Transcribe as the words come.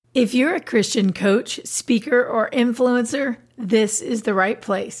If you're a Christian coach, speaker, or influencer, this is the right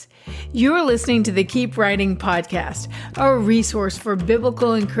place. You're listening to the Keep Writing podcast, a resource for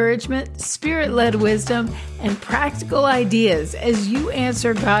biblical encouragement, spirit-led wisdom, and practical ideas as you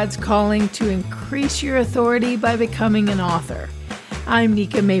answer God's calling to increase your authority by becoming an author. I'm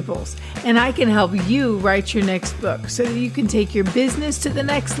Nika Maples, and I can help you write your next book so that you can take your business to the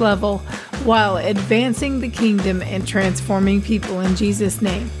next level while advancing the kingdom and transforming people in Jesus'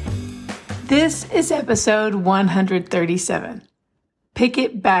 name. This is episode 137. Pick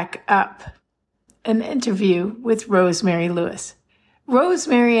It Back Up, an interview with Rosemary Lewis.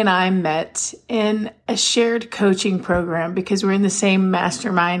 Rosemary and I met in a shared coaching program because we're in the same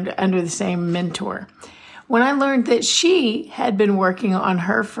mastermind under the same mentor. When I learned that she had been working on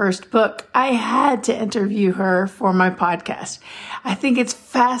her first book, I had to interview her for my podcast. I think it's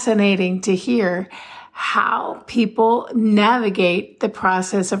fascinating to hear how people navigate the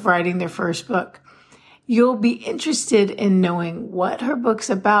process of writing their first book. You'll be interested in knowing what her book's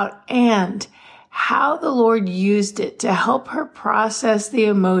about and how the Lord used it to help her process the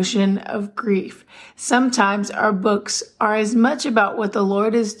emotion of grief. Sometimes our books are as much about what the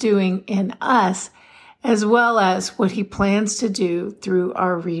Lord is doing in us as well as what he plans to do through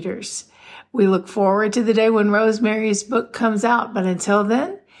our readers. We look forward to the day when Rosemary's book comes out, but until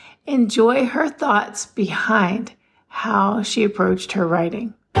then, enjoy her thoughts behind how she approached her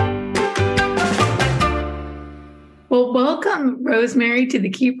writing. Well, welcome, Rosemary, to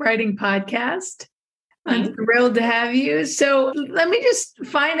the Keep Writing podcast. I'm thrilled to have you. So let me just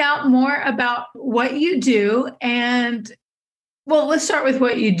find out more about what you do. And, well, let's start with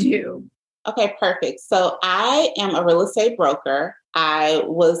what you do. Okay, perfect. So I am a real estate broker. I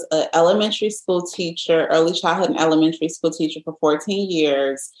was an elementary school teacher, early childhood and elementary school teacher for 14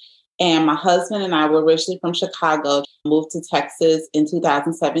 years. And my husband and I were originally from Chicago, moved to Texas in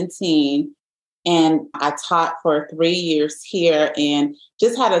 2017. And I taught for 3 years here and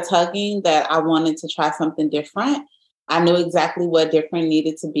just had a tugging that I wanted to try something different. I knew exactly what different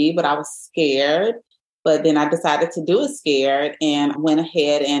needed to be, but I was scared. But then I decided to do it scared and went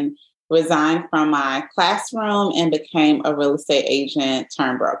ahead and resigned from my classroom and became a real estate agent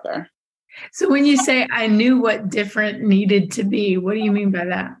turned broker. So when you say I knew what different needed to be, what do you mean by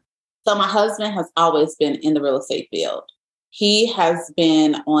that? So my husband has always been in the real estate field. He has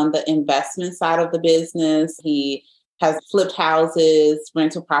been on the investment side of the business. He has flipped houses,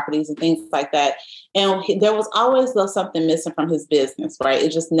 rental properties, and things like that. And there was always though something missing from his business, right?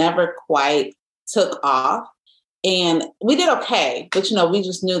 It just never quite took off. And we did okay, but we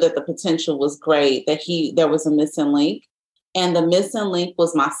just knew that the potential was great, that there was a missing link. And the missing link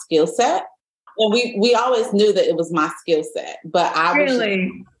was my skill set. And we always knew that it was my skill set, but I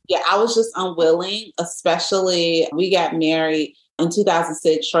was just unwilling, especially we got married in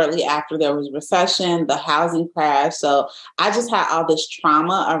 2006, shortly after there was recession, the housing crash. So I just had all this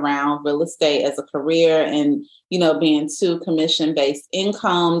trauma around real estate as a career and, being two commission-based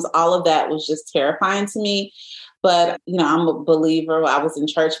incomes, all of that was just terrifying to me. But, I'm a believer. I was in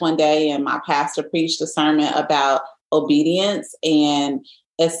church one day and my pastor preached a sermon about obedience. And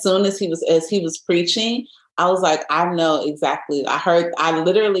as soon as he was preaching, I was like, I know exactly. I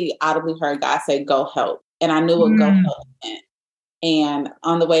literally audibly heard God say, go help. And I knew what go help meant. And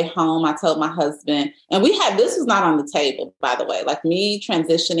on the way home, I told my husband, and this was not on the table, by the way, like me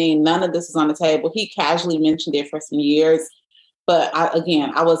transitioning, none of this was on the table. He casually mentioned it for some years. But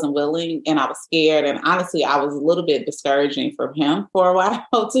I wasn't willing and I was scared. And honestly, I was a little bit discouraging for him for a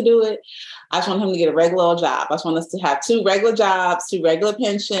while to do it. I just want him to get a regular old job. I just want us to have 2 regular jobs, 2 regular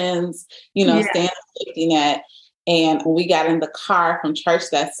pensions, stand up safety net. And when we got in the car from church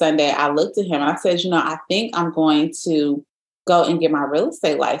that Sunday, I looked at him and I said, I think I'm going to go and get my real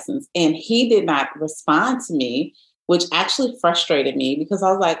estate license. And he did not respond to me, which actually frustrated me because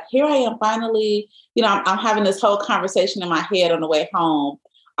I was like, here I am finally, I'm having this whole conversation in my head on the way home,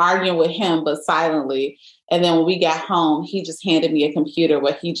 arguing with him, but silently. And then when we got home, he just handed me a computer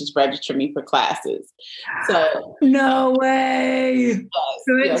where he just registered me for classes. So no way.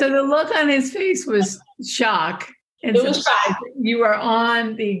 So the look on his face was shock. And it was shock. You are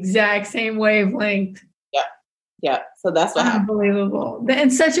on the exact same wavelength. Yeah. So that's what happened. Unbelievable.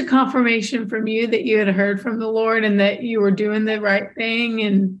 And such a confirmation from you that you had heard from the Lord and that you were doing the right thing.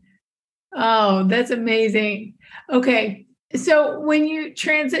 And oh, that's amazing. Okay. So when you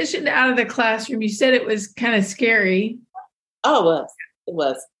transitioned out of the classroom, you said it was kind of scary. Oh, it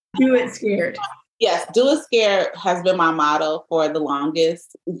was. Do it scared. Yes. Do it scared has been my motto for the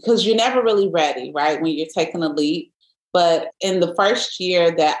longest because you're never really ready, right? When you're taking a leap. But in the first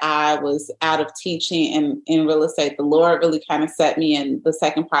year that I was out of teaching in real estate, the Lord really kind of set me in the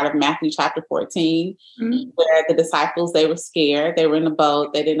second part of Matthew chapter 14, where the disciples, they were scared. They were in a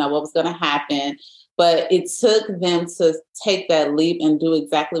boat. They didn't know what was going to happen. But it took them to take that leap and do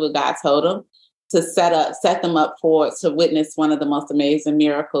exactly what God told them, to set them up to witness one of the most amazing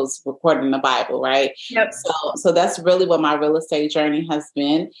miracles recorded in the Bible, right? Yep. So that's really what my real estate journey has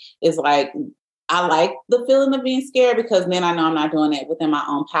been, is like, I like the feeling of being scared, because then I know I'm not doing it within my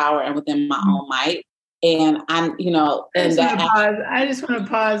own power and within my own might. And I'm, I just want to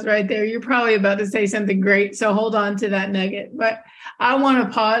pause right there. You're probably about to say something great, so hold on to that nugget. But I want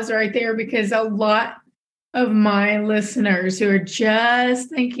to pause right there, because a lot of my listeners who are just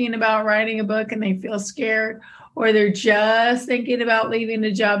thinking about writing a book and they feel scared, or they're just thinking about leaving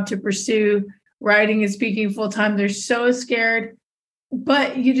a job to pursue writing and speaking full time, they're so scared.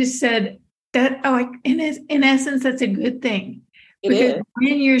 But you just said that, like, in essence, that's a good thing. Because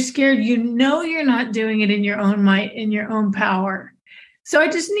when you're scared, you know you're not doing it in your own might, in your own power. So I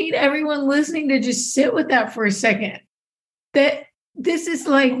just need everyone listening to just sit with that for a second. That this is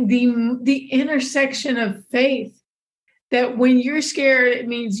like the intersection of faith. That when you're scared, it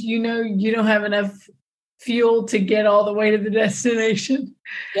means you know you don't have enough fuel to get all the way to the destination.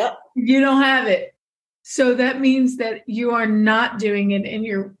 Yep. You don't have it. So that means that you are not doing it in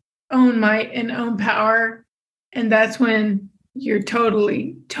your own might and own power. And that's when you're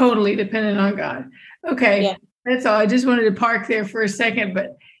totally, totally dependent on God. Okay. Yeah. That's all. I just wanted to park there for a second,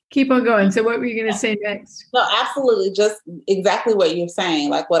 but keep on going. So what were you going to say next? No, absolutely. Just exactly what you're saying,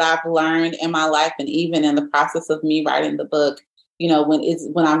 like what I've learned in my life, and even in the process of me writing the book,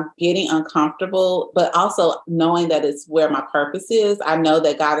 when I'm getting uncomfortable, but also knowing that it's where my purpose is, I know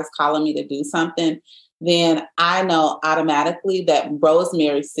that God is calling me to do something, then I know automatically that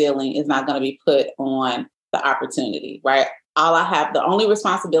Rosemary's ceiling is not going to be put on the opportunity, right? The only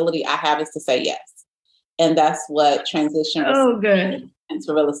responsibility I have is to say yes. And that's what transition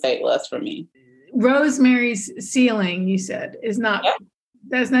into real estate was for me. Rosemary's ceiling, you said,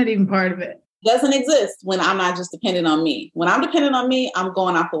 that's not even part of it. Doesn't exist when I'm not just dependent on me. When I'm dependent on me, I'm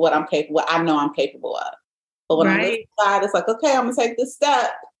going off of what I know I'm capable of. But when I'm with God, it's like, okay, I'm going to take this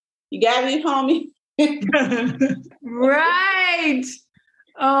step. You got me, homie. Right.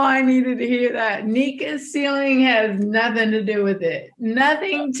 Oh, I needed to hear that. Nika's ceiling has nothing to do with it.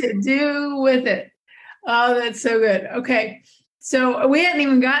 Nothing to do with it. Oh, that's so good. Okay. So we hadn't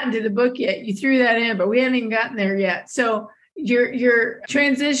even gotten to the book yet. You threw that in, but we hadn't even gotten there yet. So you're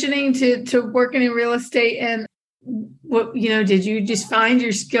transitioning to working in real estate, and did you just find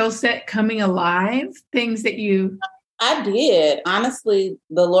your skill set coming alive? Things that I did. Honestly,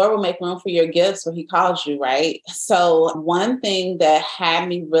 the Lord will make room for your gifts where He calls you, right? So one thing that had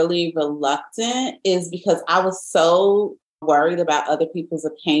me really reluctant is because I was so worried about other people's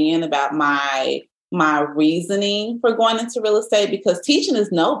opinion about my reasoning for going into real estate, because teaching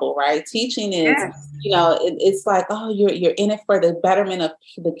is noble, right? Teaching is, it's like, oh, you're in it for the betterment of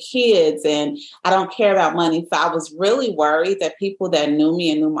the kids, and I don't care about money. So I was really worried that people that knew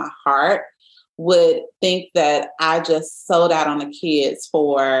me and knew my heart would think that I just sold out on the kids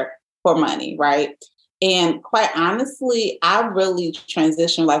for money, right? And quite honestly, I really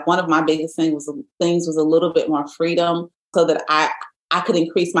transitioned. Like, one of my biggest things was a little bit more freedom, so that I could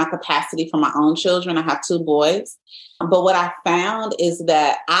increase my capacity for my own children. I have 2 boys. But what I found is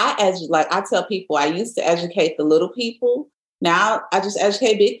that I tell people, I used to educate the little people. Now I just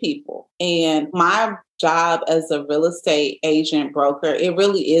educate big people. And my job as a real estate agent broker, it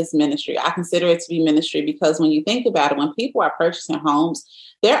really is ministry. I consider it to be ministry, because when you think about it, when people are purchasing homes,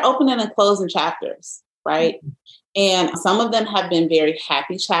 they're opening and closing chapters, right? And some of them have been very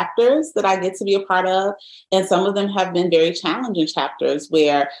happy chapters that I get to be a part of. And some of them have been very challenging chapters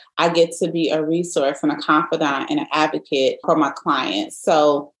where I get to be a resource and a confidant and an advocate for my clients.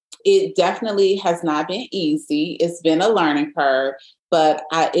 So it definitely has not been easy. It's been a learning curve, but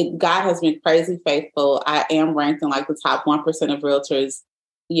God has been crazy faithful. I am ranked in like the top 1% of realtors,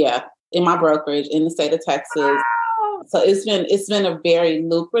 in my brokerage in the state of Texas. So it's been a very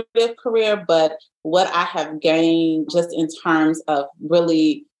lucrative career, but what I have gained just in terms of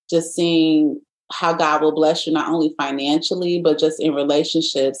really just seeing how God will bless you, not only financially, but just in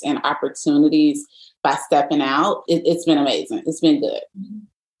relationships and opportunities by stepping out, it's been amazing. It's been good.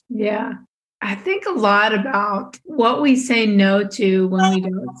 Yeah. I think a lot about what we say no to when we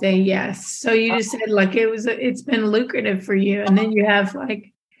don't say yes. So you just said like it's been lucrative for you. And then you have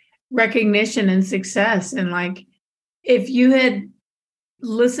like recognition and success. And like, if you had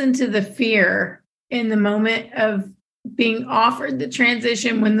listened to the fear in the moment of being offered the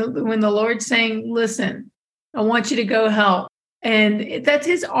transition, when the Lord's saying, listen, I want you to go help. And that's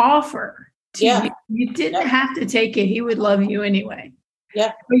his offer to Yeah. you. You didn't Yeah. have to take it. He would love you anyway.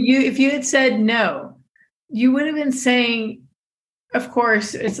 Yeah. But if you had said no, you would have been saying, of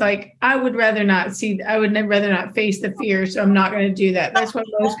course, it's like, I would rather not face the fear. So I'm not going to do that. That's why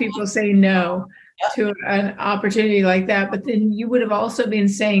most people say no to an opportunity like that. But then you would have also been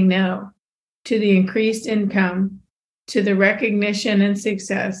saying no to the increased income, to the recognition and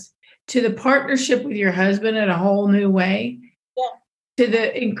success, to the partnership with your husband in a whole new way, to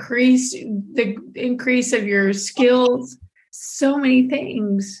the increase of your skills, so many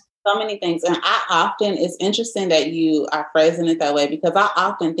things. So many things. And it's interesting that you are phrasing it that way, because I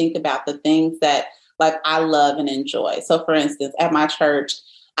often think about the things that like I love and enjoy. So for instance, at my church,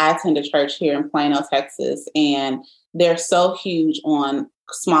 I attend a church here in Plano, Texas, and they're so huge on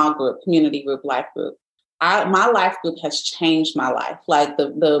small group, community group, life group. My life group has changed my life. Like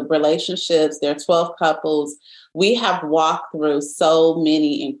the relationships, there are 12 couples. We have walked through so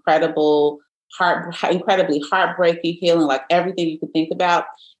many incredibly heartbreaking, healing, like everything you could think about.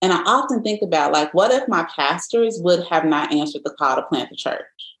 And I often think about, like, what if my pastors would have not answered the call to plant the church?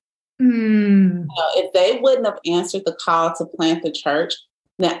 If they wouldn't have answered the call to plant the church,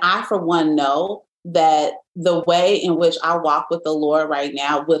 then I, for one, know that the way in which I walk with the Lord right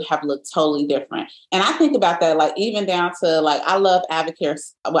now would have looked totally different. And I think about that, like, even down to, like, I love Advocare.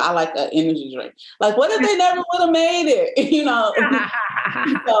 Well, I like an energy drink. Like, what if they never would have made it?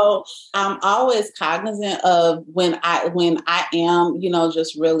 So I'm always cognizant of when I am,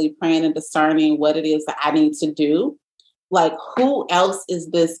 just really praying and discerning what it is that I need to do. Like, who else is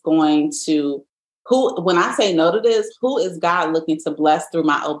this going to, when I say no to this, who is God looking to bless through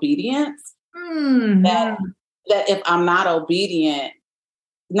my obedience? Mm-hmm. That if I'm not obedient,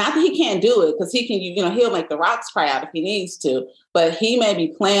 not that he can't do it, because he can, he'll make the rocks cry out if he needs to, but he may be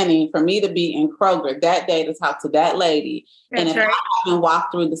planning for me to be in Kroger that day to talk to that lady. That's and if I haven't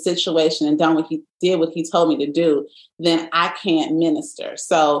walked through the situation and done what he told me to do, then I can't minister.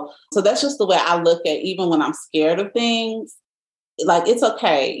 So that's just the way I look at, even when I'm scared of things, like, it's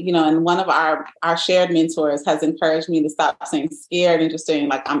okay, and one of our shared mentors has encouraged me to stop saying scared and just saying,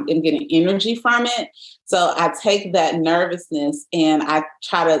 like, I'm getting energy from it. So I take that nervousness and I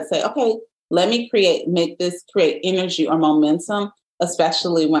try to say, okay, let me create energy or momentum,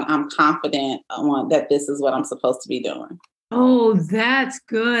 especially when I'm confident that this is what I'm supposed to be doing. Oh, that's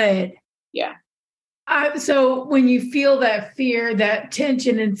good. Yeah. So when you feel that fear, that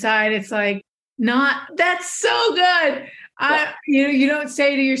tension inside, it's like, that's so good. You don't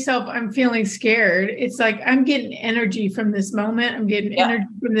say to yourself, I'm feeling scared. It's like, I'm getting energy from this moment. I'm getting energy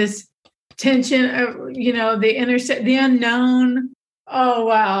from this tension of, the unknown. Oh,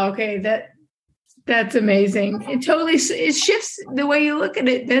 wow. Okay. That's amazing. It shifts the way you look at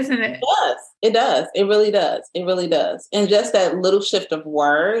it, doesn't it? It does. It really does. It really does. And just that little shift of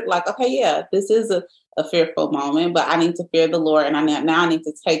word, like, okay, yeah, this is a fearful moment, but I need to fear the Lord. And I need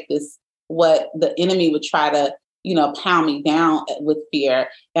to take this, what the enemy would try to, pound me down with fear.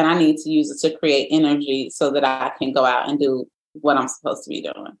 And I need to use it to create energy so that I can go out and do what I'm supposed to be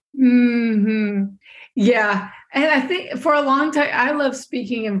doing. Mm-hmm. Yeah. And I think for a long time, I love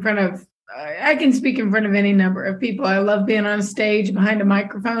speaking in front of, I can speak in front of any number of people. I love being on stage behind a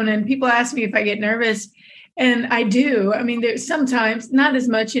microphone, and people ask me if I get nervous. And I do. I mean, there's sometimes, not as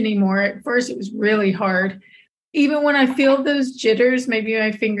much anymore. At first, it was really hard. Even when I feel those jitters, maybe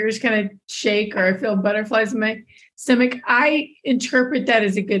my fingers kind of shake or I feel butterflies in my stomach, I interpret that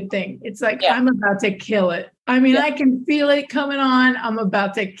as a good thing. It's like, I'm about to kill it. I mean, I can feel it coming on. I'm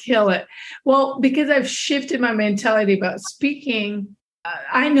about to kill it. Well, because I've shifted my mentality about speaking,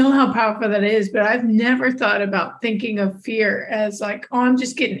 I know how powerful that is, but I've never thought about thinking of fear as like, oh, I'm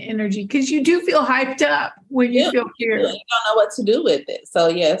just getting energy, because you do feel hyped up when you feel fear. You don't know what to do with it. So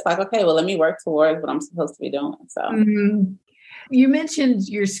yeah, it's like, okay, well, let me work towards what I'm supposed to be doing. So You mentioned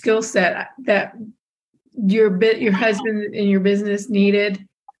your skill set that your husband and your business needed.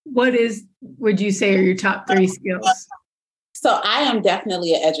 What would you say are your top 3 skills? So I am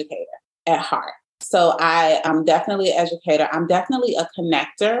definitely an educator at heart. So I'm definitely an educator. I'm definitely a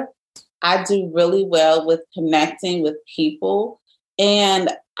connector. I do really well with connecting with people.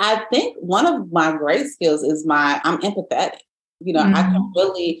 And I think one of my great skills is I'm empathetic. I can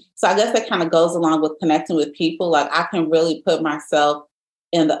really, so I guess that kind of goes along with connecting with people. Like, I can really put myself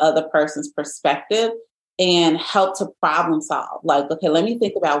in the other person's perspective and help to problem solve. Like, okay, let me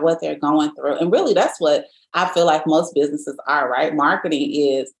think about what they're going through. And really, that's what I feel like most businesses are, right? Marketing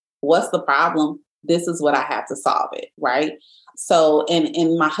is, what's the problem? This is what I have to solve it, right? So,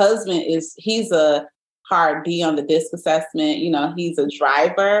 and my husband he's a hard D on the DISC assessment. He's a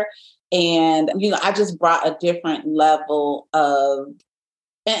driver. And, I just brought a different level of,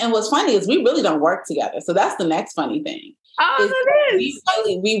 and what's funny is we really don't work together. So that's the next funny thing. Oh, that is.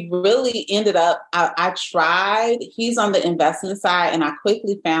 We really ended up, I tried, he's on the investment side, and I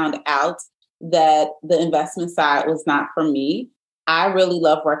quickly found out that the investment side was not for me. I really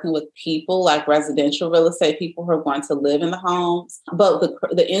love working with people, like residential real estate, people who are going to live in the homes. But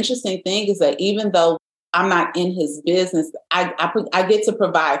the interesting thing is that even though I'm not in his business, I get to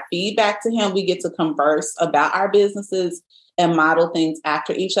provide feedback to him. We get to converse about our businesses and model things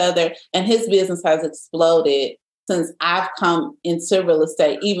after each other. And his business has exploded since I've come into real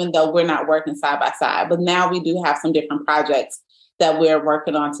estate, even though we're not working side by side. But now we do have some different projects that we're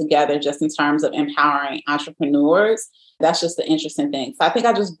working on together, just in terms of empowering entrepreneurs. That's just the interesting thing. So I think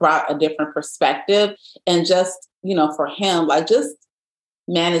I just brought a different perspective, and just, for him, like just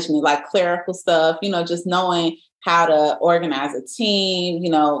management, like clerical stuff, just knowing how to organize a team,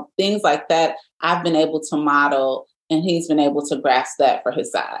 things like that. I've been able to model, and he's been able to grasp that for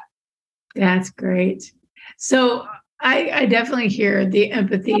his side. That's great. So I definitely hear the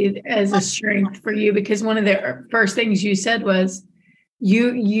empathy as a strength for you, because one of the first things you said was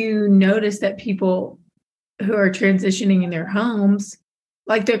you notice that people who are transitioning in their homes,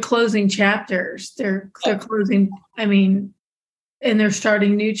 like they're closing chapters, they're closing, and they're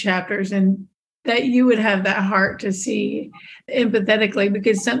starting new chapters, and that you would have that heart to see empathetically,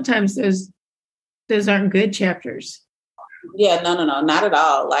 because sometimes those aren't good chapters. Yeah, no, not at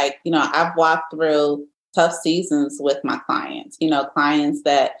all. Like, I've walked through tough seasons with my clients, clients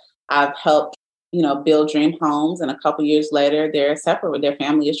that I've helped, build dream homes. And a couple years later, they're separate. Their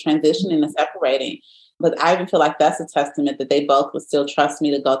family is transitioning and separating. But I even feel like that's a testament that they both would still trust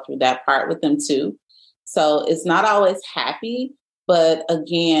me to go through that part with them too. So it's not always happy, but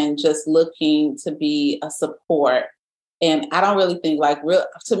again, just looking to be a support. And I don't really think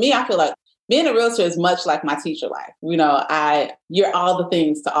to me, I feel like being a realtor is much like my teacher life. You're all the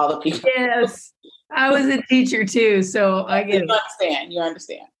things to all the people. Yes. I was a teacher too, so I get it. You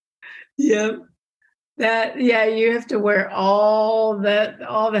understand. Yep. You have to wear all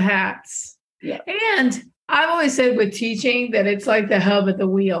the hats. Yeah. And I've always said with teaching that it's like the hub of the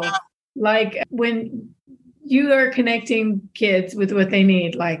wheel. Like when you are connecting kids with what they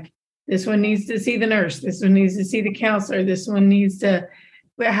need, like this one needs to see the nurse, this one needs to see the counselor, this one needs to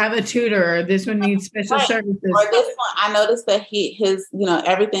have a tutor, or this one needs special services. Or this one, I noticed that his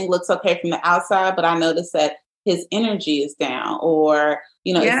everything looks okay from the outside, but I noticed that his energy is down, or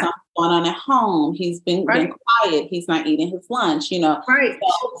it's something going on at home. He's been quiet. He's not eating his lunch. Right.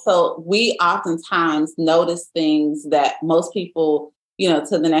 So we oftentimes notice things that most people, to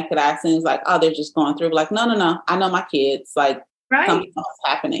the naked eye seems like, oh, they're just going through. Like, no. I know my kids. Like, something else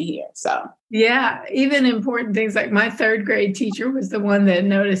happening here. So yeah, even important things, like my third grade teacher was the one that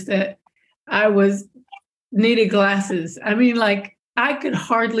noticed that I needed glasses. Like I could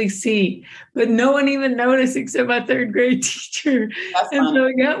hardly see, but no one even noticed except my third grade teacher. And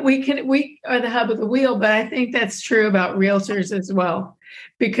so we are the hub of the wheel, but I think that's true about realtors as well,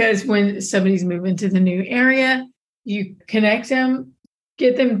 because when somebody's moving to the new area, you connect them,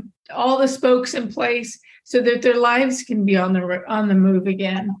 get them all the spokes in place, so that their lives can be on the move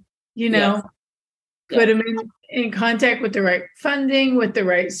again, Yes. Put them in contact with the right funding, with the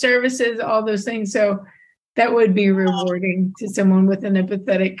right services, all those things. So that would be rewarding to someone with an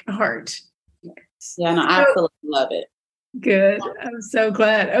empathetic heart. Yeah, no, I absolutely love it. Good. I'm so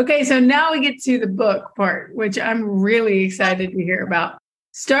glad. Okay, so now we get to the book part, which I'm really excited to hear about.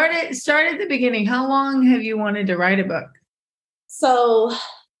 Start at the beginning. How long have you wanted to write a book? So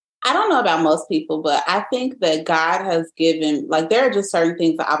I don't know about most people, but I think that God has given, there are just certain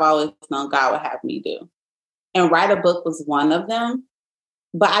things that I've always known God would have me do. And write a book was one of them,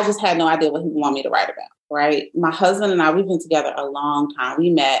 but I just had no idea what he wanted me to write about, right? My husband and I, we've been together a long time. We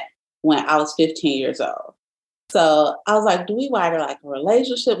met when I was 15 years old. So I was like, do we write a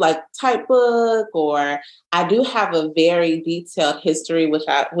relationship type book? Or I do have a very detailed history, which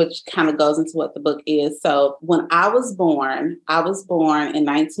kind of goes into what the book is. So when I was born in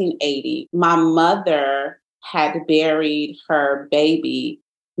 1980. My mother had buried her baby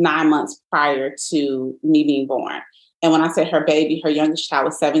 9 months prior to me being born. And when I say her baby, her youngest child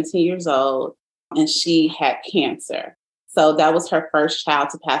was 17 years old, and she had cancer. So that was her first child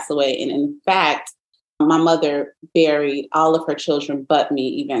to pass away. And in fact, my mother buried all of her children but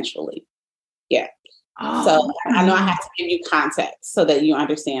me eventually. Yeah. Oh, so I know I have to give you context so that you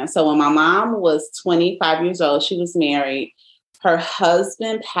understand. So when my mom was 25 years old, she was married. Her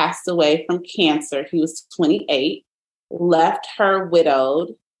husband passed away from cancer. He was 28, left her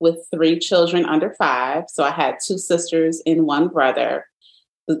widowed with 3 children under 5. So I had 2 sisters and 1 brother.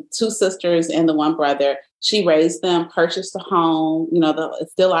 the two sisters and the one brother. She raised them, purchased a home,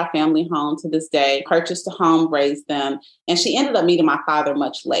 it's still our family home to this day, purchased a home, raised them. And she ended up meeting my father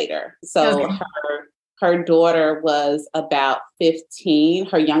much later. So Okay. her daughter was about 15.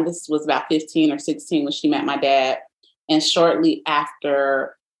 Her youngest was about 15 or 16 when she met my dad. And shortly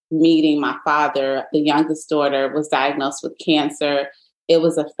after meeting my father, the youngest daughter was diagnosed with cancer. It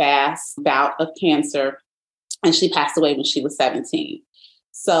was a fast bout of cancer, and she passed away when she was 17.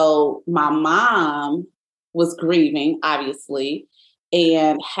 So my mom was grieving, obviously,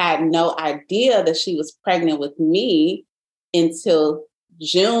 and had no idea that she was pregnant with me until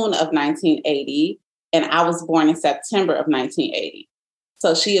June of 1980. And I was born in September of 1980.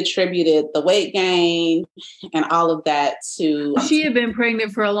 So she attributed the weight gain and all of that to... She had been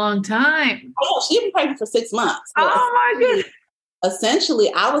pregnant for a long time. Oh, she had been pregnant for 6 months. Oh my goodness. Essentially,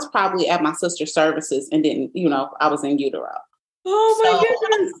 I was probably at my sister's services and didn't, I was in utero. Oh my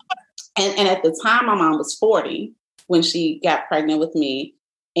goodness. And at the time, my mom was 40 when she got pregnant with me.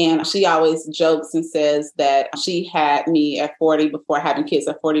 And she always jokes and says that she had me at 40 before having kids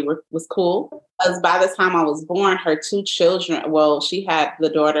at 40 was cool. Because by the time I was born, her two children, she had the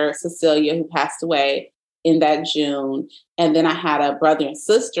daughter, Cecilia, who passed away in that June. And then I had a brother and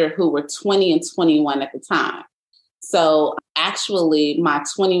sister who were 20 and 21 at the time. So actually, my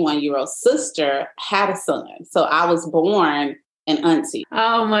 21-year-old sister had a son. So I was born an auntie.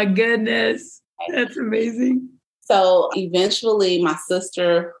 Oh my goodness. That's amazing. So eventually my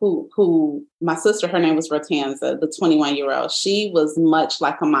sister, her name was Rotanza, the 21-year-old, she was much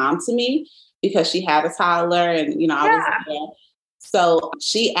like a mom to me because she had a toddler and, I was there. So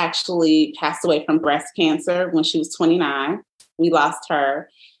she actually passed away from breast cancer when she was 29. We lost her.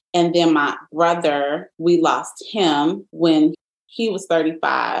 And then my brother, we lost him when he was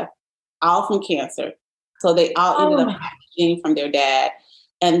 35, all from cancer. So they all ended up having a gene from their dad.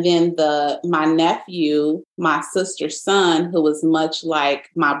 And then my nephew, my sister's son, who was much like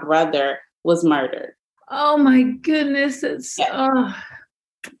my brother, was murdered. Oh my goodness. It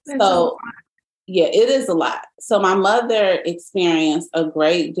is a lot. So my mother experienced a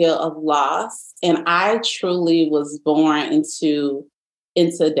great deal of loss, and I truly was born into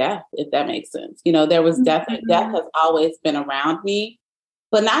death, if that makes sense. There was death. Death has always been around me,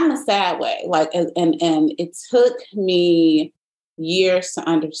 but not in a sad way. And it took me years to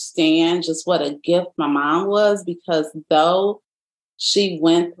understand just what a gift my mom was, because though she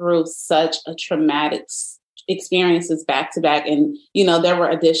went through such a traumatic experiences back to back, and there were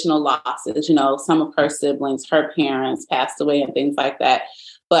additional losses. Some of her siblings, her parents passed away and things like that,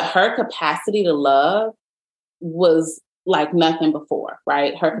 but her capacity to love was like nothing before,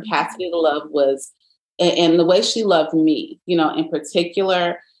 right? Her capacity to love was, and the way she loved me, in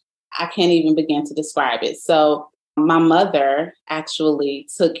particular, I can't even begin to describe it. So my mother actually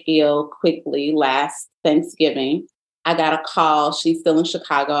took ill quickly last Thanksgiving. I got a call. She's still in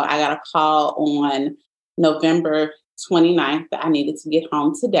Chicago. I got a call on November 29th that I needed to get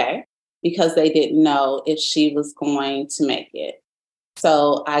home today because they didn't know if she was going to make it.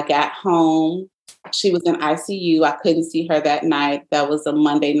 So I got home. She was in ICU. I couldn't see her that night. That was a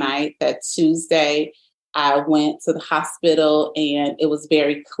Monday night. That Tuesday, I went to the hospital and it was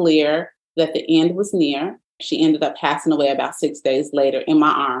very clear that the end was near. She ended up passing away about 6 days later in my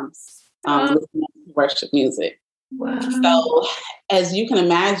arms, listening to worship music. Wow. So as you can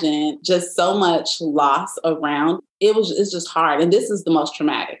imagine, just so much loss around. It's just hard. And this is the most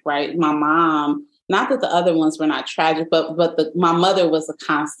traumatic, right? My mom, not that the other ones were not tragic, but my mother was a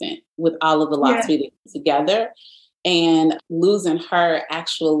constant with all of the loss we did together. And losing her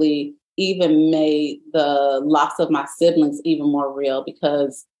actually even made the loss of my siblings even more real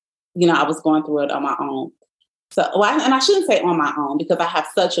because, I was going through it on my own. So, and I shouldn't say on my own because I have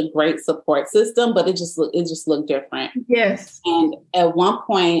such a great support system, but it just looked different. Yes. And at one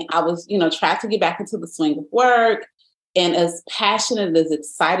point I was, tried to get back into the swing of work. And as passionate, as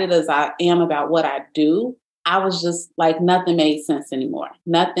excited as I am about what I do, I was just like, nothing made sense anymore.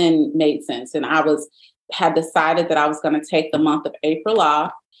 Nothing made sense. And had decided that I was going to take the month of April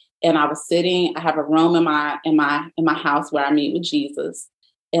off. And I have a room in my house where I meet with Jesus.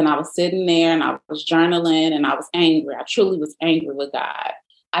 And I was sitting there and I was journaling and I was angry. I truly was angry with God.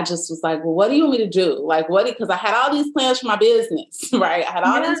 I just was like, well, what do you want me to do? Like, because I had all these plans for my business, right? I had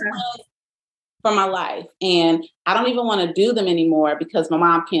all these plans for my life and I don't even want to do them anymore because my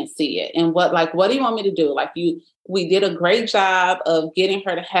mom can't see it. And what do you want me to do? We did a great job of getting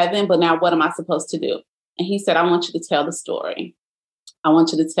her to heaven, but now what am I supposed to do? And he said, I want you to tell the story. I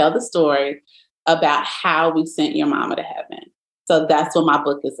want you to tell the story about how we sent your mama to heaven. So that's what my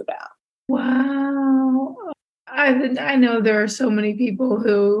book is about. Wow. I know there are so many people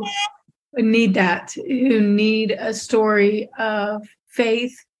who need that, who need a story of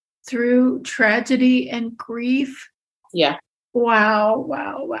faith through tragedy and grief. Yeah. Wow,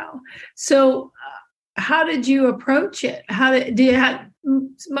 wow, wow. So, how did you approach it?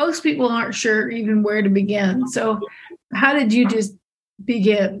 Most people aren't sure even where to begin. So, how did you just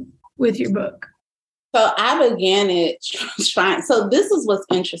begin with your book? So I began it trying. So this is what's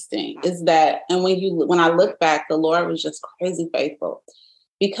interesting is that, and when I look back, the Lord was just crazy faithful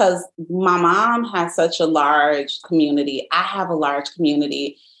because my mom has such a large community. I have a large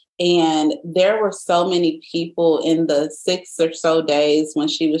community. And there were so many people in the 6 or so days when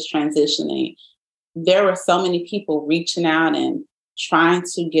she was transitioning. There were so many people reaching out and trying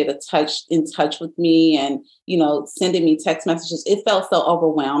to get in touch with me and, sending me text messages. It felt so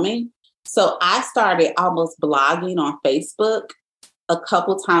overwhelming. So I started almost blogging on Facebook a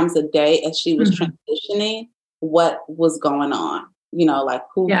couple times a day as she was transitioning what was going on, like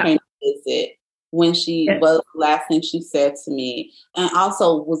who came to visit, when what the last thing she said to me, and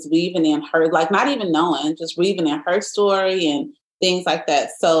also was weaving in her, like not even knowing, just weaving in her story and things like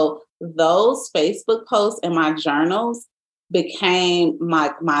that. So those Facebook posts and my journals became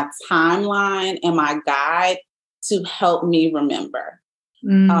my timeline and my guide to help me remember.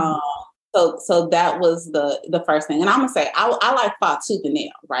 So that was the first thing. And I'm gonna say I like fought tooth and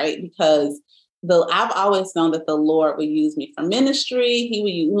nail, right? Because I've always known that the Lord would use me for ministry. He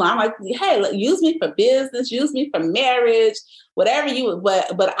would use, I'm like, hey, use me for business, use me for marriage, whatever you would.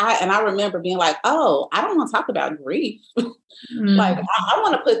 But I remember being like, oh, I don't want to talk about grief. Like I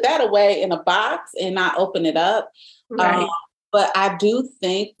want to put that away in a box and not open it up. Right. But I do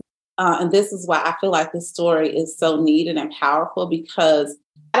think, and this is why I feel like this story is so needed and powerful, because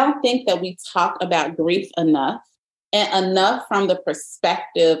I don't think that we talk about grief enough, and enough from the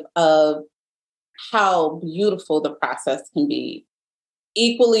perspective of how beautiful the process can be.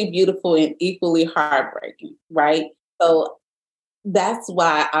 Equally beautiful and equally heartbreaking, right? So that's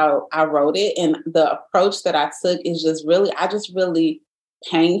why I wrote it. And the approach that I took is I just really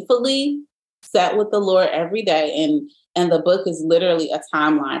painfully sat with the Lord every day. And the book is literally a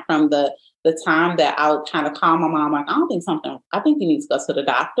timeline from the time that I would kind of call my mom, like, I think you need to go to the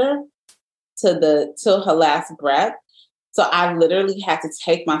doctor, till her last breath. So I literally had to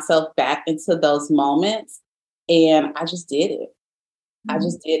take myself back into those moments, and I just did it. I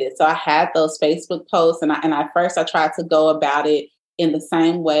just did it. So I had those Facebook posts, and at first I tried to go about it in the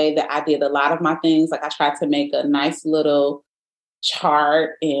same way that I did a lot of my things. Like I tried to make a nice little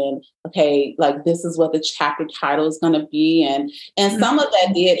chart and, okay, like this is what the chapter title is going to be. And some of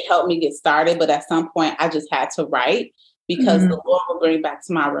that did help me get started. But at some point I just had to write, because the Lord will bring back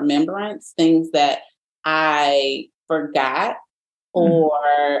to my remembrance things that I forgot.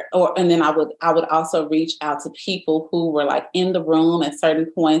 And then I would also reach out to people who were like in the room at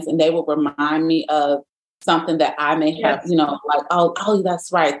certain points, and they would remind me of something that I may have, like, oh,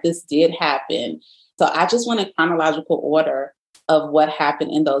 that's right, this did happen. So I just went in chronological order of what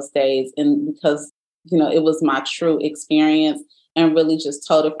happened in those days. And because, it was my true experience, and really just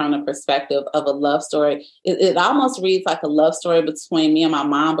told it from the perspective of a love story. It almost reads like a love story between me and my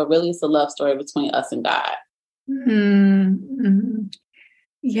mom, but really it's a love story between us and God.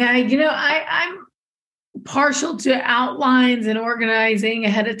 Yeah, I'm partial to outlines and organizing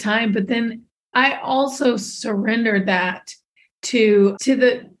ahead of time, but then I also surrender that to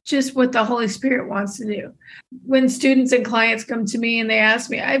just what the Holy Spirit wants to do. When students and clients come to me and they ask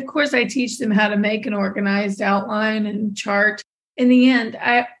me, of course I teach them how to make an organized outline and chart. In the end,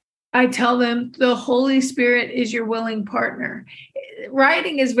 I tell them the Holy Spirit is your willing partner.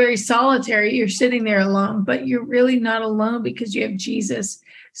 Writing is very solitary. You're sitting there alone, but you're really not alone because you have Jesus.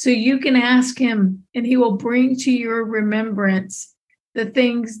 So you can ask him and he will bring to your remembrance the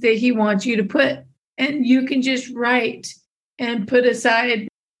things that he wants you to put. And you can just write and put aside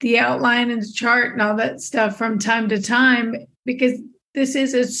the outline and the chart and all that stuff from time to time, because this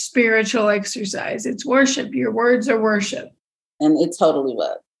is a spiritual exercise. It's worship. Your words are worship. And it totally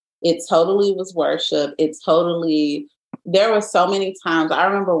was. It totally was worship. There were so many times. I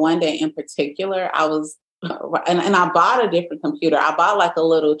remember one day in particular, I was, and I bought a different computer. I bought like a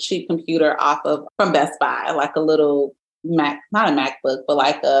little cheap computer from Best Buy, like a little Mac, not a MacBook, but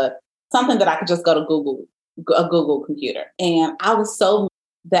like something that I could just go to a Google computer. And I was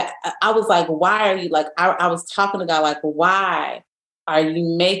I was like, why are you like, I was talking to God, like, why are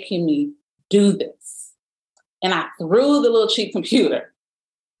you making me do this? And I threw the little cheap computer,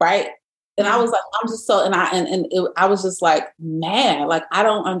 right? And I was like, I'm just so, I was just like, man, like, I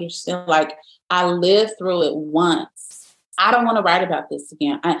don't understand. Like, I lived through it once. I don't want to write about this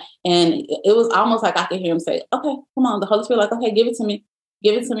again. And it was almost like I could hear him say, okay, come on. The Holy Spirit, like, okay, give it to me.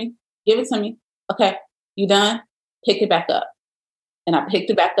 Give it to me. Give it to me. Okay, you done? Pick it back up. And I picked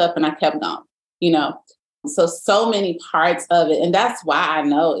it back up and I kept going, you know. So many parts of it. And that's why I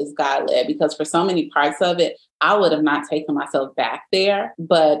know it's God led, because for so many parts of it, I would have not taken myself back there.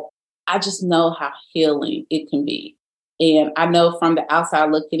 But I just know how healing it can be. And I know from the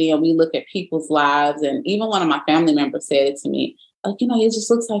outside looking in, we look at people's lives. And even one of my family members said it to me, like, you know, it just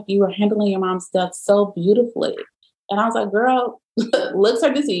looks like you were handling your mom's death so beautifully. And I was like, girl, looks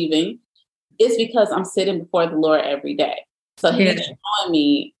are deceiving. It's because I'm sitting before the Lord every day. So he's showing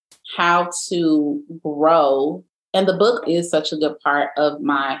me how to grow. And the book is such a good part of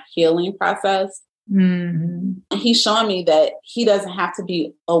my healing process. Mm-hmm. He's showing me that he doesn't have to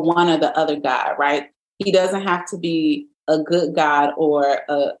be a one or the other God, right? He doesn't have to be a good God or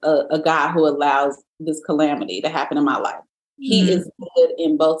a God who allows this calamity to happen in my life. He is good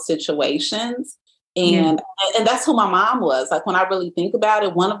in both situations. And that's who my mom was. Like, when I really think about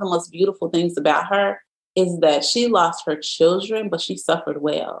it, one of the most beautiful things about her is that she lost her children, but she suffered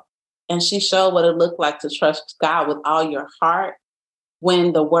well. And she showed what it looked like to trust God with all your heart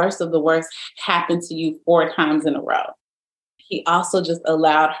when the worst of the worst happened to you 4 times in a row. He also just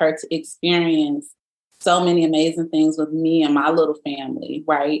allowed her to experience so many amazing things with me and my little family,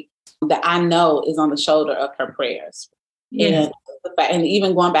 right? That I know is on the shoulder of her prayers. Yes. And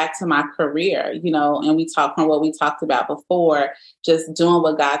even going back to my career, you know, and we talked from what we talked about before, just doing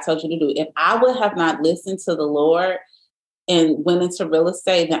what God told you to do. If I would have not listened to the Lord and went into real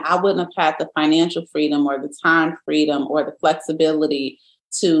estate, then I wouldn't have had the financial freedom or the time freedom or the flexibility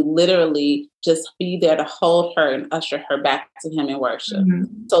to literally just be there to hold her and usher her back to him in worship.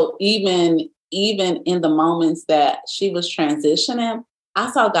 Mm-hmm. So even in the moments that she was transitioning,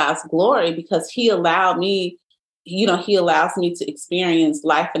 I saw God's glory because he allowed me, you know, he allows me to experience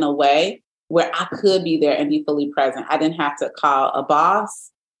life in a way where I could be there and be fully present. I didn't have to call a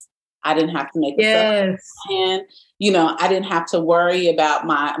boss. I didn't have to make a plan. You know, I didn't have to worry about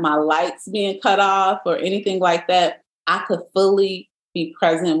my lights being cut off or anything like that. I could fully be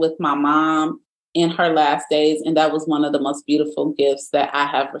present with my mom in her last days. And that was one of the most beautiful gifts that I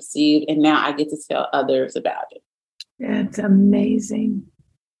have received. And now I get to tell others about it. That's amazing.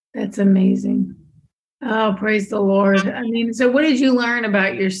 That's amazing. Oh, praise the Lord. I mean, so what did you learn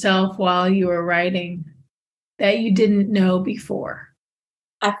about yourself while you were writing that you didn't know before?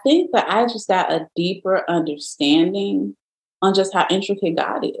 I think that I just got a deeper understanding on just how intricate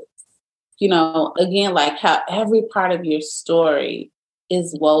God is. You know, again, like how every part of your story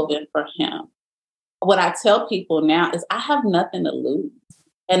is woven for him. What I tell people now is I have nothing to lose.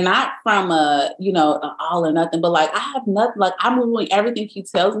 And not from a, you know, an all or nothing, but like I have nothing, like I'm doing everything he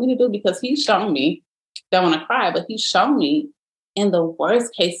tells me to do because he's shown me, don't want to cry, but he's shown me in the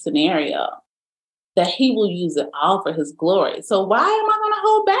worst case scenario that he will use it all for his glory. So why am I going to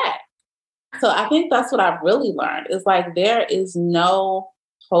hold back? So I think that's what I've really learned is like, there is no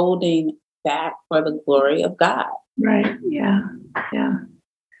holding back for the glory of God. Right. Yeah. Yeah.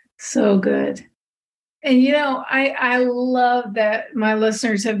 So good. And, you know, I love that my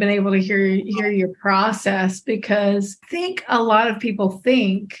listeners have been able to hear your process, because I think a lot of people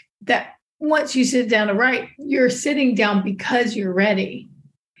think that once you sit down to write, you're sitting down because you're ready.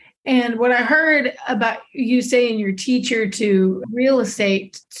 And what I heard about you say in your teacher to real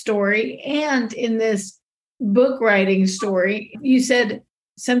estate story and in this book writing story, you said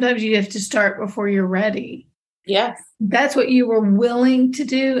sometimes you have to start before you're ready. Yes. That's what you were willing to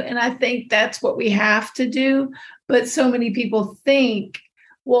do. And I think that's what we have to do. But so many people think,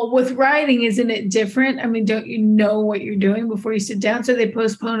 well, with writing, isn't it different? I mean, don't you know what you're doing before you sit down? So they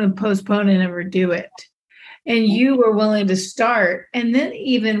postpone and never do it. And you were willing to start, and then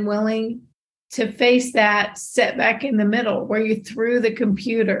even willing to face that setback in the middle where you threw the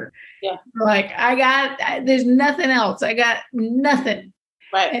computer. Yeah. Like, there's nothing else. I got nothing.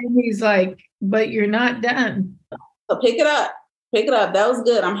 Right. And he's like, but you're not done. So pick it up. Pick it up. That was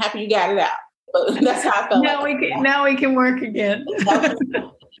good. I'm happy you got it out. But that's how I felt. Now we can work again.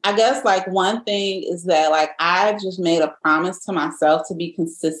 I guess like one thing is that like I just made a promise to myself to be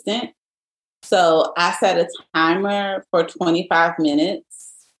consistent. So I set a timer for 25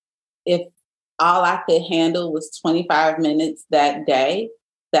 minutes. If all I could handle was 25 minutes that day,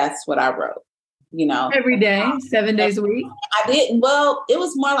 that's what I wrote. You know, every day, 7 days a week. I didn't. Well, it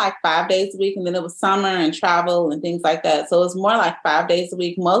was more like 5 days a week. And then it was summer and travel and things like that. So it was more like 5 days a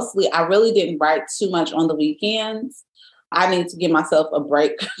week. Mostly, I really didn't write too much on the weekends. I need to give myself a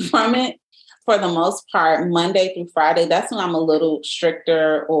break from it. For the most part, Monday through Friday, that's when I'm a little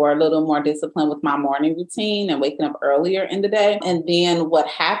stricter or a little more disciplined with my morning routine and waking up earlier in the day. And then what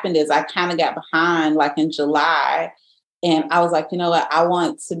happened is I kind of got behind like in July. And I was like, you know what?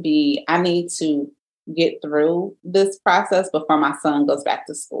 I need to get through this process before my son goes back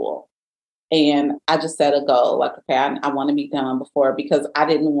to school. And I just set a goal, like, okay, I want to be done before, because I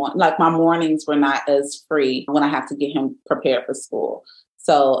didn't want, like, my mornings were not as free when I have to get him prepared for school.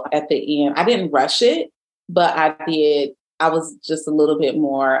 So at the end, I didn't rush it, but I was just a little bit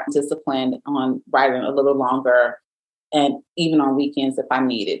more disciplined on writing a little longer and even on weekends if I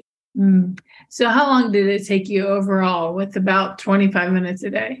needed. So how long did it take you overall with about 25 minutes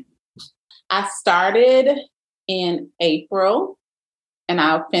a day? I started in April and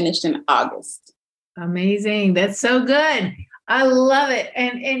I finished in August. Amazing. That's so good. I love it.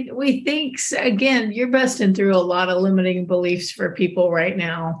 And we think, again, you're busting through a lot of limiting beliefs for people right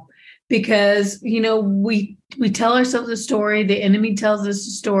now because, we tell ourselves a story. The enemy tells us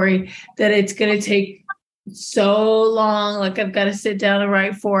a story that it's going to take so long. Like I've got to sit down and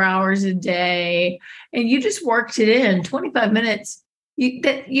write 4 hours a day. And you just worked it in 25 minutes. You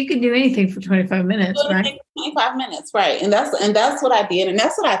can do anything for 25 minutes, right? 25 minutes, right. And that's what I did. And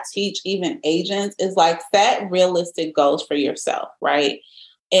that's what I teach even agents is like set realistic goals for yourself, right?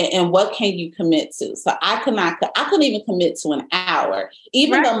 And what can you commit to? So I couldn't even commit to an hour,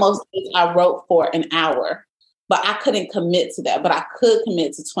 even though most days I wrote for an hour, but I couldn't commit to that, but I could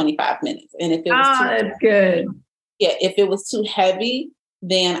commit to 25 minutes. And if it was that's good. Yeah, if it was too heavy,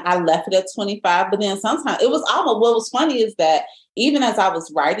 then I left it at 25. But then sometimes it was almost, what was funny is that even as I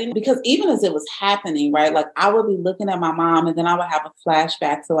was writing, because even as it was happening, right, like I would be looking at my mom and then I would have a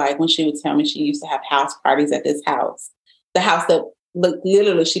flashback to like when she would tell me she used to have house parties at this house, the house that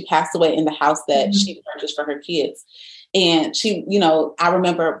literally she passed away in the house that she purchased for her kids. And she, I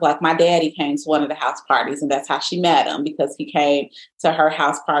remember like my daddy came to one of the house parties and that's how she met him because he came to her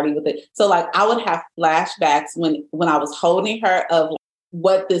house party with it. So like I would have flashbacks when I was holding her of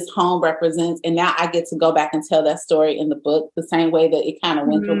what this home represents. And now I get to go back and tell that story in the book the same way that it kind of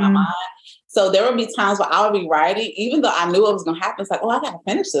went through my mind. So there would be times where I would be writing, even though I knew it was going to happen. It's like, oh, I got to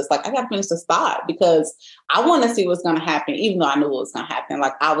finish this. Like, I got to finish this thought because I want to see what's going to happen, even though I knew it was going to happen.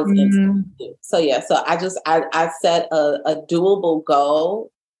 Like I was into it. So yeah, so I set a doable goal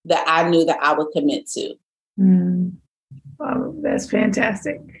that I knew that I would commit to. Oh, that's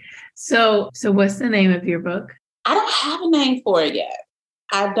fantastic. So what's the name of your book? I don't have a name for it yet.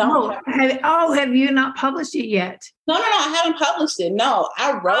 I don't. Have you not published it yet? No, I haven't published it. No,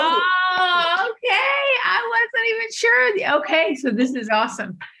 I wrote it. Oh, okay. I wasn't even sure. Okay, so this is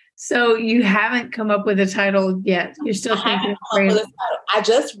awesome. So you haven't come up with a title yet. You're still thinking. I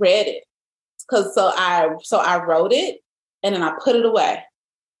just read it so I wrote it and then I put it away.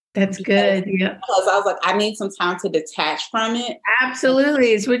 That's good. Yeah. Because I was like, I need some time to detach from it.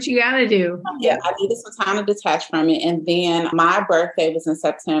 Absolutely. It's what you got to do. Yeah. I needed some time to detach from it. And then my birthday was in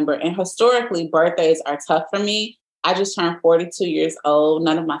September. And historically, birthdays are tough for me. I just turned 42 years old.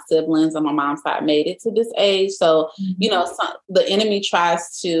 None of my siblings on my mom's side made it to this age. So, the enemy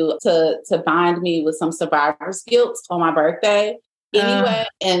tries to bind me with some survivor's guilt on my birthday. Anyway,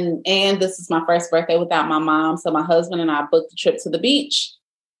 and this is my first birthday without my mom. So my husband and I booked a trip to the beach.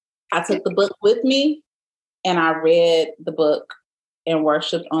 I took the book with me and I read the book and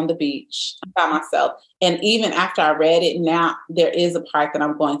worshiped on the beach by myself. And even after I read it, now there is a part that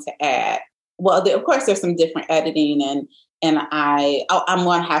I'm going to add. Well, of course, there's some different editing and I'm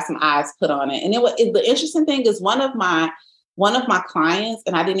going to have some eyes put on it. And the interesting thing is one of my clients,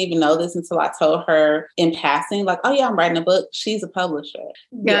 and I didn't even know this until I told her in passing, like, oh yeah, I'm writing a book. She's a publisher.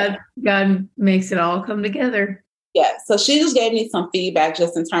 God makes it all come together. Yeah. So she just gave me some feedback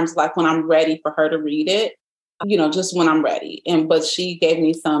just in terms of like when I'm ready for her to read it, just when I'm ready. But she gave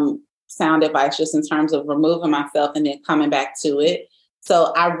me some sound advice just in terms of removing myself and then coming back to it.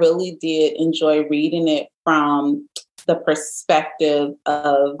 So I really did enjoy reading it from the perspective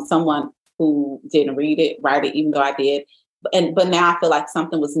of someone who didn't write it, even though I did. But now I feel like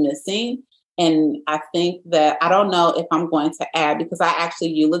something was missing. And I think that I don't know if I'm going to add, because I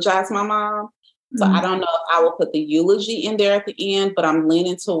actually eulogized my mom. So I don't know if I will put the eulogy in there at the end, but I'm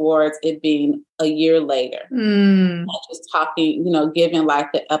leaning towards it being a year later. Just talking, giving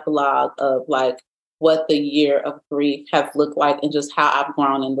like the epilogue of like what the year of grief has looked like and just how I've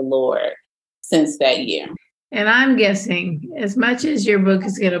grown in the Lord since that year. And I'm guessing as much as your book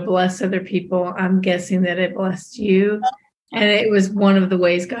is going to bless other people, I'm guessing that it blessed you. And it was one of the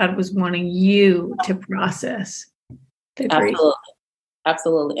ways God was wanting you to process the grief.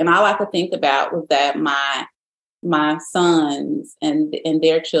 Absolutely. And all I could think about was that my my sons and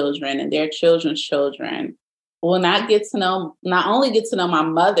their children and their children's children will not only get to know my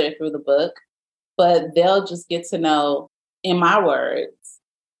mother through the book, but they'll just get to know, in my words,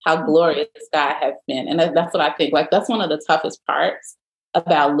 how glorious God has been. And that's what I think. Like, that's one of the toughest parts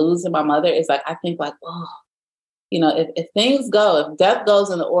about losing my mother is like, I think like, oh, if death goes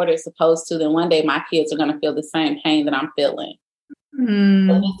in the order it's supposed to, then one day my kids are going to feel the same pain that I'm feeling. And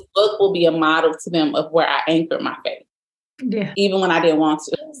this book will be a model to them of where I anchor my faith. Yeah. Even when I didn't want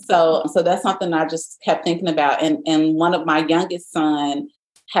to. So that's something I just kept thinking about. And one of my youngest son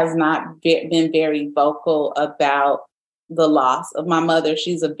has not been very vocal about the loss of my mother.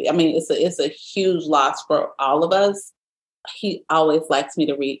 It's a huge loss for all of us. He always likes me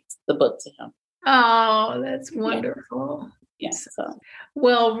to read the book to him. Oh, that's wonderful. Yes.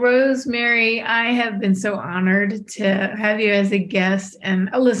 Well, Rosemary, I have been so honored to have you as a guest. And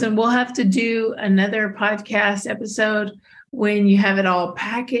listen, we'll have to do another podcast episode when you have it all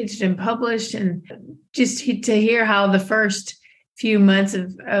packaged and published, and just to hear how the first few months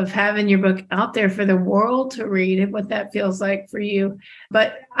of having your book out there for the world to read and what that feels like for you.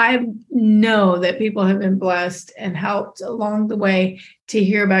 But I know that people have been blessed and helped along the way to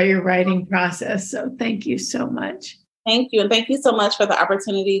hear about your writing process. So thank you so much. Thank you. And thank you so much for the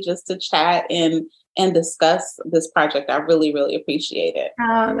opportunity just to chat and discuss this project. I really, really appreciate it.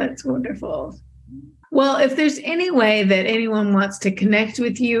 Oh, that's wonderful. Well, if there's any way that anyone wants to connect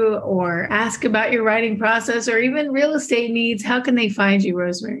with you or ask about your writing process or even real estate needs, how can they find you,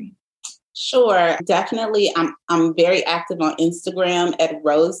 Rosemary? Sure, definitely. I'm very active on Instagram at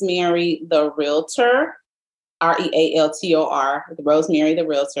Rosemary the Realtor, REALTOR, Rosemary the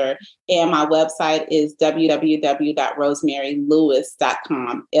Realtor. And my website is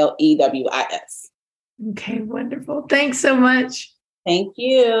www.rosemarylewis.com, LEWIS. Okay, wonderful. Thanks so much. Thank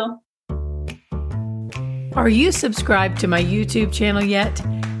you. Are you subscribed to my YouTube channel yet?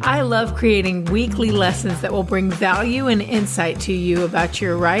 I love creating weekly lessons that will bring value and insight to you about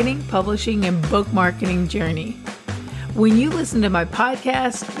your writing, publishing, and book marketing journey. When you listen to my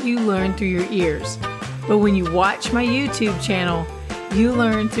podcast, you learn through your ears. But when you watch my YouTube channel, you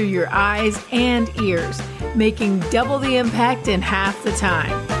learn through your eyes and ears, making double the impact in half the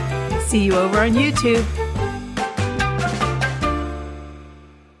time. See you over on YouTube.